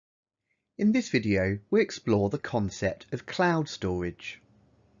In this video, we explore the concept of cloud storage.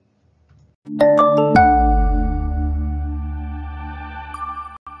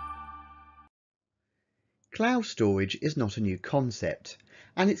 Cloud storage is not a new concept,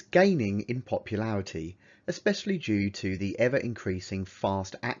 and it's gaining in popularity, especially due to the ever-increasing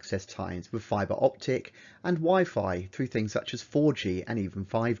fast access times with fibre optic and Wi-Fi through things such as 4G and even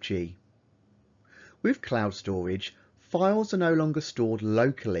 5G. With cloud storage, files are no longer stored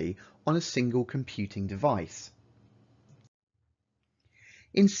locally on a single computing device.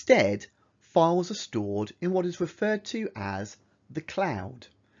 Instead, files are stored in what is referred to as the cloud.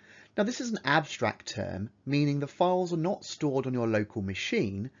 Now, this is an abstract term, meaning the files are not stored on your local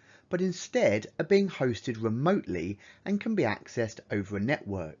machine, but instead are being hosted remotely and can be accessed over a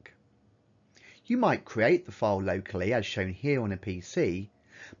network. You might create the file locally, as shown here on a PC,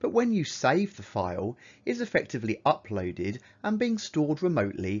 but when you save the file, it is effectively uploaded and being stored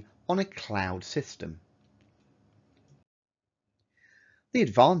remotely on a cloud system. The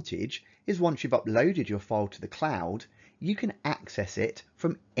advantage is once you've uploaded your file to the cloud, you can access it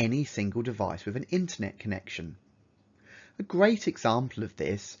from any single device with an internet connection. A great example of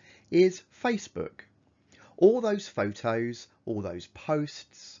this is Facebook. All those photos, all those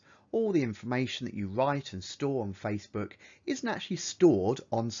posts, all the information that you write and store on Facebook isn't actually stored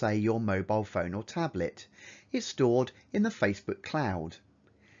on, say, your mobile phone or tablet. It's stored in the Facebook cloud.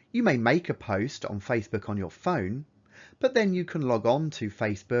 You may make a post on Facebook on your phone, but then you can log on to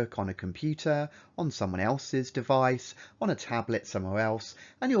Facebook on a computer, on someone else's device, on a tablet somewhere else,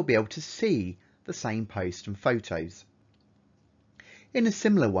 and you'll be able to see the same post and photos. In a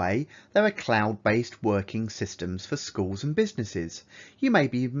similar way, there are cloud-based working systems for schools and businesses. You may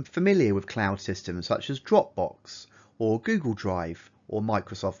be familiar with cloud systems such as Dropbox, or Google Drive, or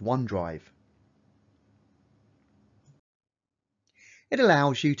Microsoft OneDrive. It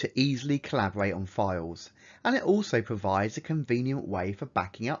allows you to easily collaborate on files, and it also provides a convenient way for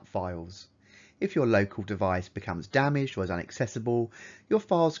backing up files. If your local device becomes damaged or is inaccessible, your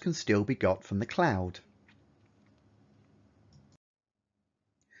files can still be got from the cloud.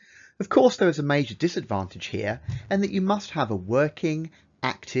 Of course, there is a major disadvantage here, and that you must have a working,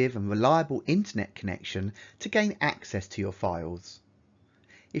 active and reliable internet connection to gain access to your files.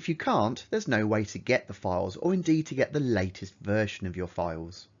 If you can't, there's no way to get the files or indeed to get the latest version of your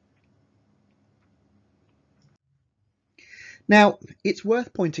files. Now, it's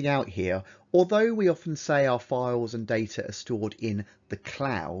worth pointing out here, although we often say our files and data are stored in the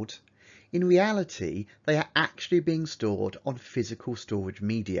cloud, in reality, they are actually being stored on physical storage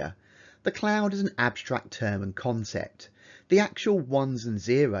media. The cloud is an abstract term and concept. The actual ones and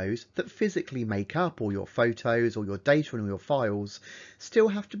zeros that physically make up all your photos or your data and all your files still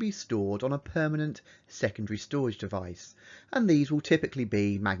have to be stored on a permanent secondary storage device, and these will typically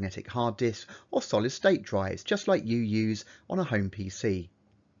be magnetic hard disks or solid state drives, just like you use on a home PC.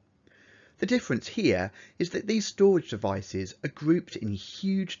 The difference here is that these storage devices are grouped in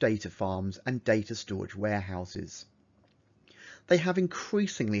huge data farms and data storage warehouses. They have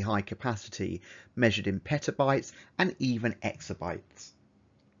increasingly high capacity, measured in petabytes and even exabytes.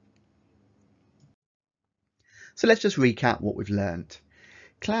 So let's just recap what we've learnt.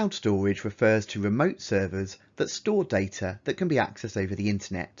 Cloud storage refers to remote servers that store data that can be accessed over the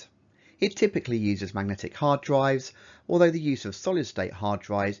internet. It typically uses magnetic hard drives, although the use of solid-state hard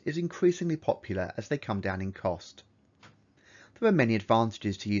drives is increasingly popular as they come down in cost. There are many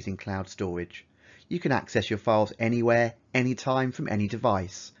advantages to using cloud storage. You can access your files anywhere, anytime, from any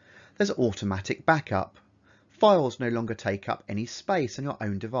device. There's automatic backup. Files no longer take up any space on your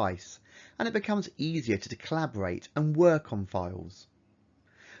own device, and it becomes easier to collaborate and work on files.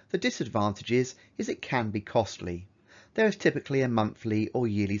 The disadvantage is it can be costly. There is typically a monthly or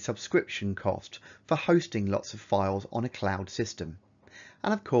yearly subscription cost for hosting lots of files on a cloud system.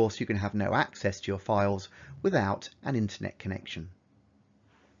 And of course, you can have no access to your files without an internet connection.